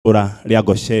ora ria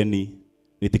Gosheni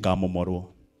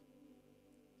ritikamomorwo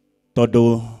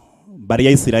tondu mbari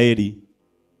ya Israeli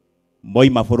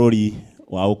moima bururi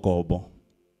wa ukombo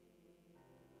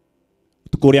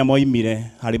tukuria moimire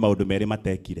hari maundu meri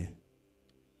matekire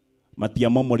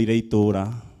matiamomorire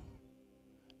itura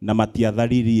na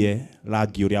matiatharirie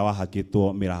rangi uria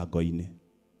wahakitwo mirango-ini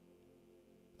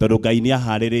tondu Ngai ni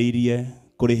ahaririirie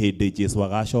kuri hindi Jesu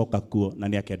agacoka kuo na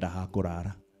ni akenda ha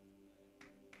kurara.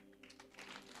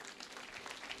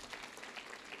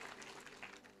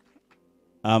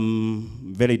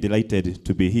 I'm very delighted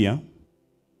to be here.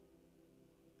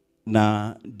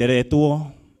 Na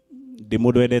nderetwo ndi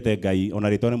mundu wendete Ngai ona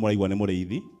ritwa ni muraigwa ni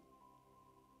Muriithi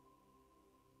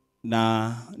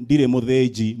na ndire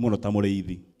muthinji muno ta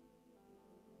Muriithi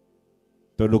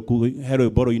tondu he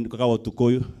rwimbo ruingaga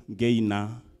utuku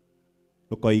ngeina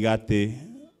rukoiga ati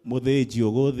muthinji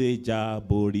uguthinja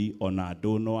mburi ona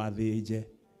andu no athinje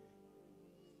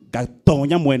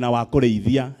ngatonya mwena wa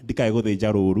kurithia ndikae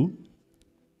guthinja ruru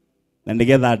na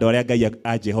nigetha andu aria Ngai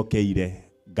anjehokeire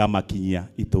ngamakinyia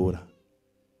itura.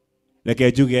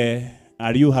 Reke njuge,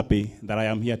 are you happy that I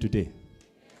am here today?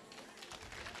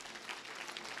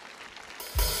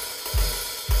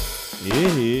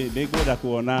 Nigwenda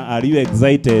kuona, are you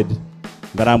excited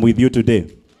that I'm with you today?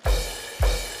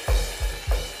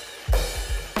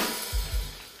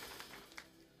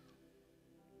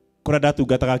 Kura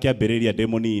ndatungataga kiambiriria ndi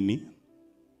munini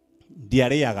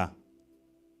ndiariaga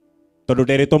tondu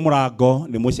nderitwo murango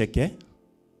ni muceke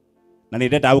na ni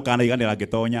ndenda gukana iganira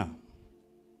ngitonya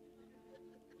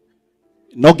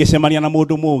no ngicemania na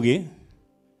mundu mugi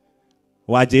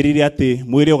wanjirire ati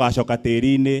mwiri ugacoka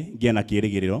tiri-ini ngie na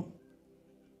kirigiriro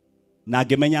na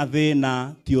ngimenya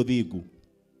thina ti uthingu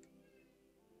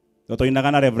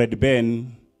toinaga na Rev Ben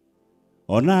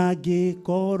ona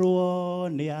ngikorwo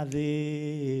ni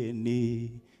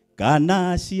athini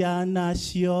kana ciana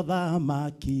cio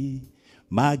thamaki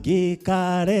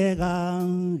magikarega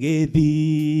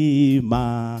githima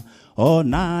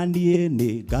ona nie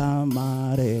ni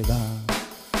ngamarega.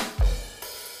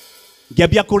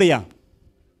 Ngiambia kuria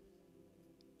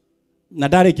na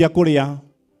ndarikia kuria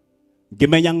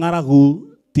ngimenya ng'aragu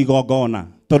ti igongona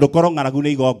tondu korwo ng'aragu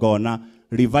ni igongona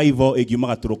revival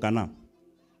ingiumaga turukana.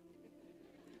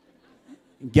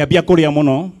 Ngiambia kuria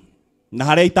muno na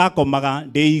haria itakomaga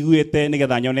ndiiguite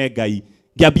nigetha nyone Ngai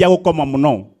ngiambia gukoma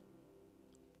muno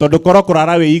tondu korwo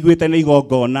kurara wiiguite ni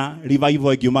igongona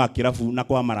revival ingiumaga kirabu na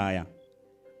kwa maraya.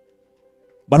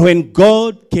 But when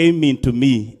God came into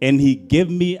me and he gave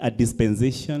me a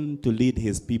dispensation to lead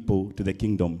his people to the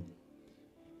kingdom,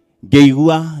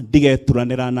 ngeigua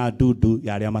ndigeturanira na ndundu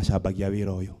ya aria macambagia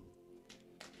wira uyu.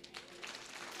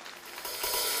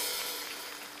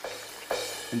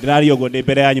 Ndirari uguo ndi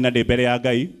mbere yanyu na ndi mbere ya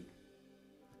Ngai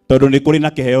tondu ni kuri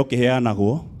na kiheo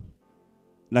kiheanagwo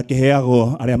na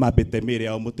kiheagwo aria mambite miri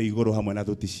ao muti iguru hamwe na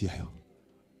thuti ciayo.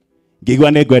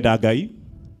 Ngeigua ni ngwenda Ngai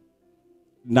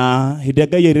na hĩndĩ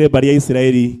Ngai erire mbari ya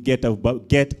Israeli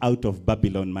get out of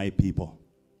Babylon my people,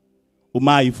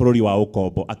 umai bururi wa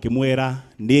ukombo, akimwera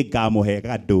ni ngamuhe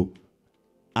gandu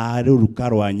a ruruka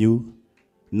rwanyu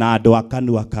na andu a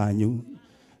kanua kanyu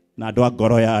na andu a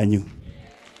ngoro yanyu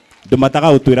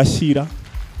ndumataga utwira cira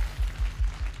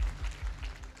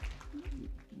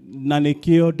na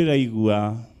nikio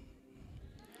ndiraigua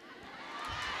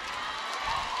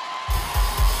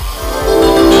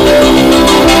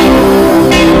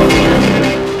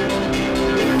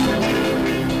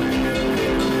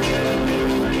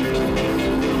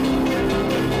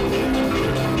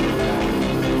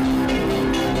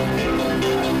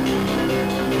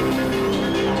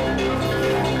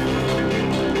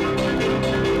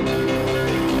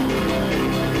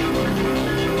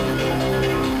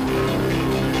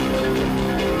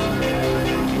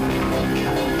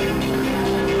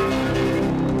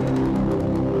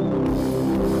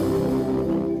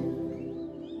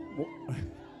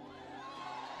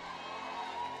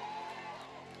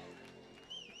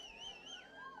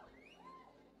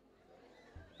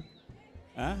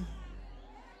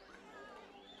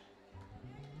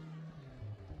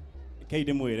kei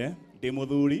ndimwire ndi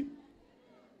muthuri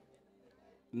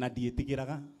na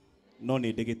ndietigiraga no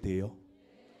ni ndi gitio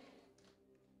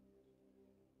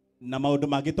na maundu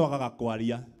mangi twagaga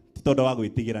kwaria ti tondu wa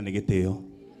gwitigira ni gitio.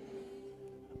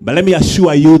 But let me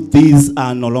assure you, these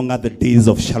are no longer the days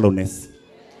of shallowness.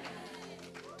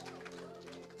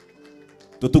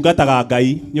 Tutungataga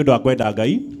Ngai ni undu wa kwenda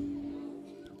Ngai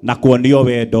na kuonio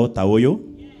wendo ta uyu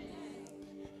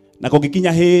na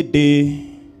kungikinya hindi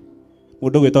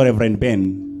mundu gwitwo Rev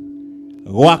Ben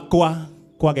gwakwa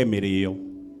kwage mirio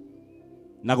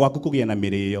na gwaku kugia na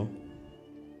mirio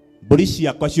mbũri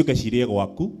ciakwa ciũke cirie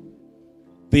gwaku,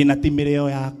 thĩna ti mĩrĩo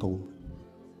yaku.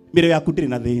 Mĩrĩo yaku ndĩrĩ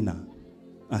na thĩna.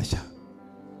 Aca.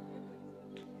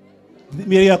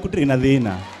 Mĩrĩo yaku ndĩrĩ na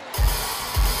thĩna.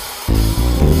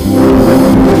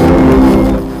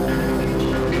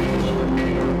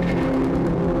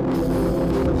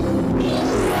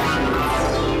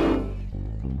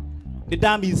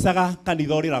 Nĩndamicaga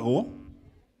kanitha ũrĩragwo.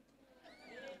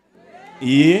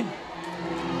 Ĩĩ.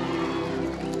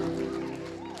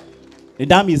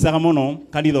 Nĩndamicaga mũno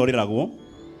kanitha ũrĩragwo.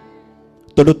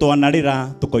 Tondũ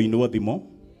twanarĩra tũkoinwo thimo.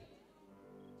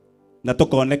 Na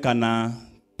tũkonekana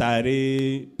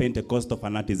tarĩ Pentecostal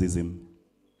fanaticism.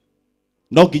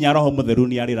 No nginya Roho Mũtheru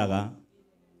nĩarĩraga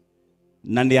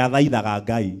na nĩathaithaga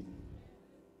Ngai.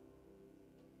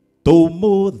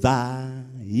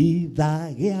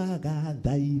 Tũmũthaithaga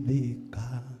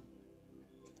thaithĩka.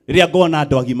 Rĩrĩa ngona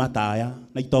andũ agima taya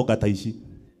na itonga ta ici.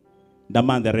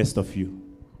 Demand the rest of you.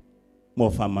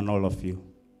 More fun and all of you.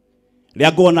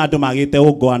 Rĩrĩa ngona andũ magĩte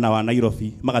ũngwana wa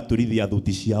Nairobi magaturithia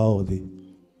thuti ciao thĩ.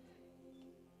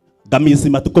 Ngamisi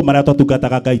matukũ marĩa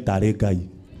twatungataga Ngai tarĩ Ngai.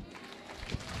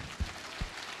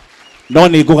 No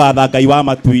nĩ ngũgatha Ngai wa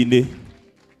matu-inĩ.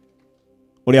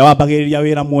 Ũrĩa wambagĩrĩria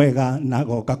wĩra mwega na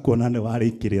goka kuona nĩ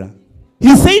warĩkĩrĩra.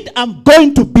 He said, I'm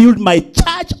going to build my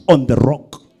church on the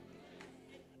rock.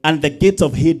 And the gates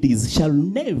of Hades shall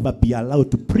never be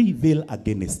allowed to prevail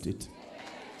against it.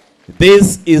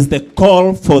 This is the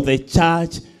call for the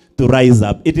church to rise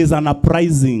up. It is an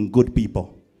uprising, good people.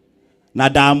 Na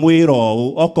ndamwĩra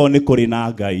ũũ, okorwo nĩ kũrĩ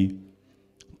na Ngai,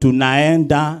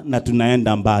 tunaenda na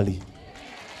tunaenda mbali.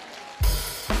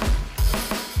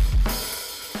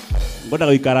 Ngoda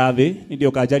gũikara thĩ, nĩ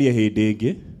ũkanjarie hĩndĩ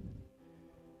ĩngĩ.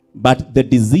 But the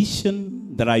decision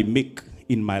that I make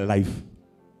in my life,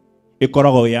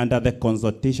 ikoragwo under the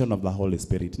consultation of the Holy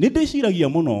Spirit. Nĩ ndĩciragia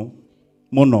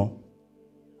mũno.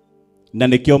 Na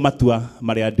nĩkĩo matua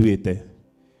marĩa nduĩte.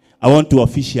 I want to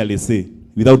officially say,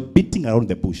 without beating around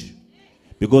the bush,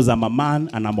 because I'm a man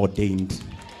and I'm ordained,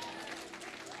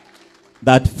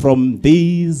 that from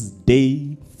this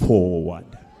day forward,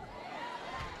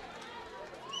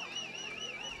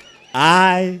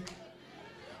 I,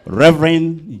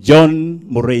 Reverend John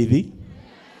Muriithi,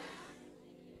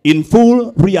 in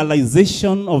full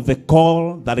realization of the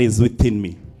call that is within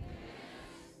me,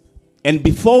 and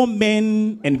before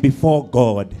men and before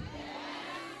God,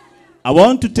 I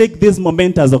want to take this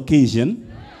momentous occasion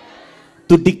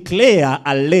to declare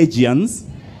allegiance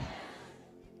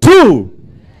to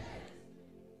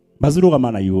Mazuruga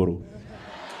mana yoro.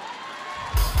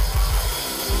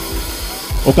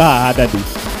 Oka adadi.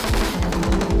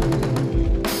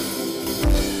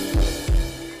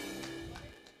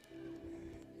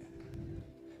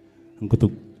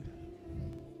 Ngutuk.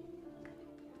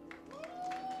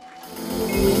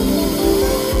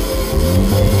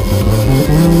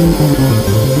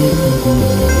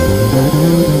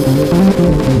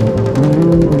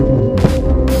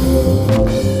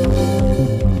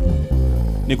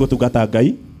 Niko tugata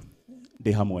Ngai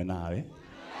ndi hamwe nawe.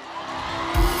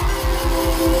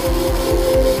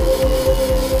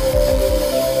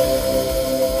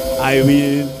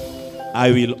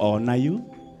 I will honor you.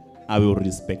 I will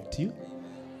respect you.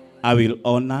 I will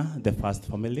honor the first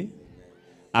family.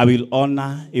 I will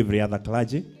honor every other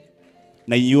clergy.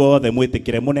 Na inyuothe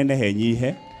mwĩtĩkĩre mũnenehe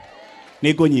nyihe.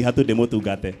 Nĩngũnyiha tu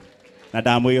ndĩmũtungate. Na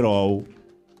ndamwĩra ũũ.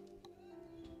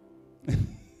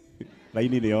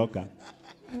 Laini nĩyoka.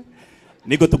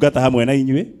 Nĩngũtungata hamwe na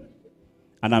inyuĩ.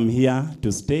 And I'm here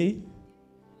to stay.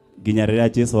 Nginya rĩrĩa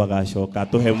Jesũ agacoka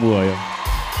tũhe muoyo.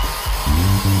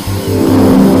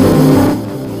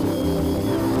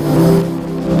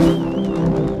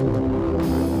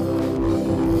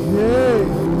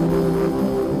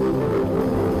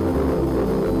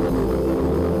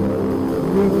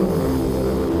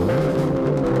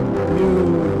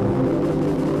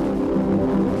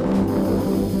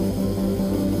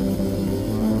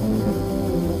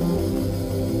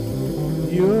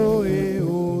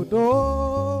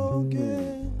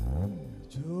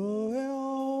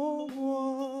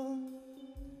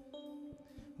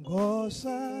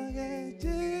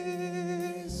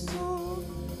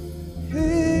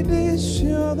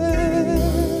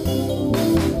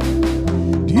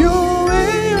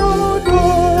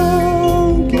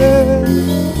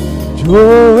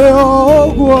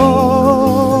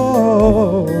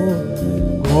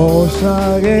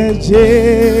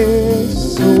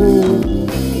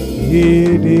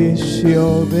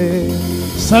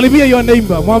 Salimia your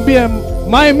neighbor. Mwambie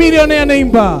my millionaire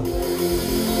neighbor.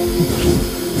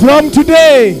 From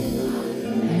today,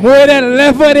 mwere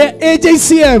level ya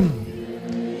JCM.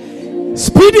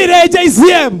 Speedy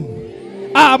JCM.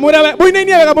 Mwira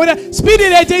muinainie wega mwira speed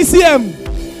ile JCM.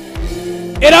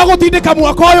 Iragutindika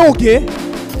mwaka uyu ungi.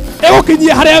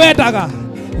 Egukinyia haria wendaga.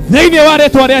 Thiini wa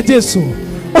ritwa ria Jesu.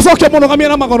 Ucoke murugamie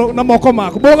na magoro na moko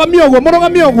maku.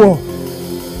 Murugamie uguo.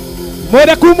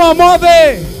 Mwire kuma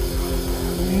mothe.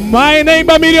 My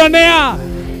neighbor millionaire.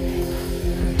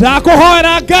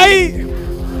 Ndakuhoera Ngai.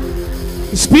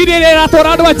 Speed ile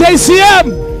iratwara andu a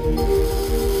JCM.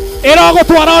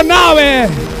 Iragutwara nawe.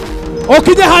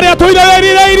 Ukinye haria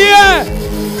tuirereirie.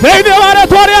 Thiini wa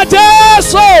ritwa ria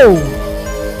Jesu.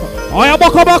 Oya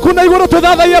moko maku na iguru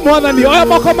tuthathaie Mwathani. Oya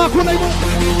moko maku na iguru.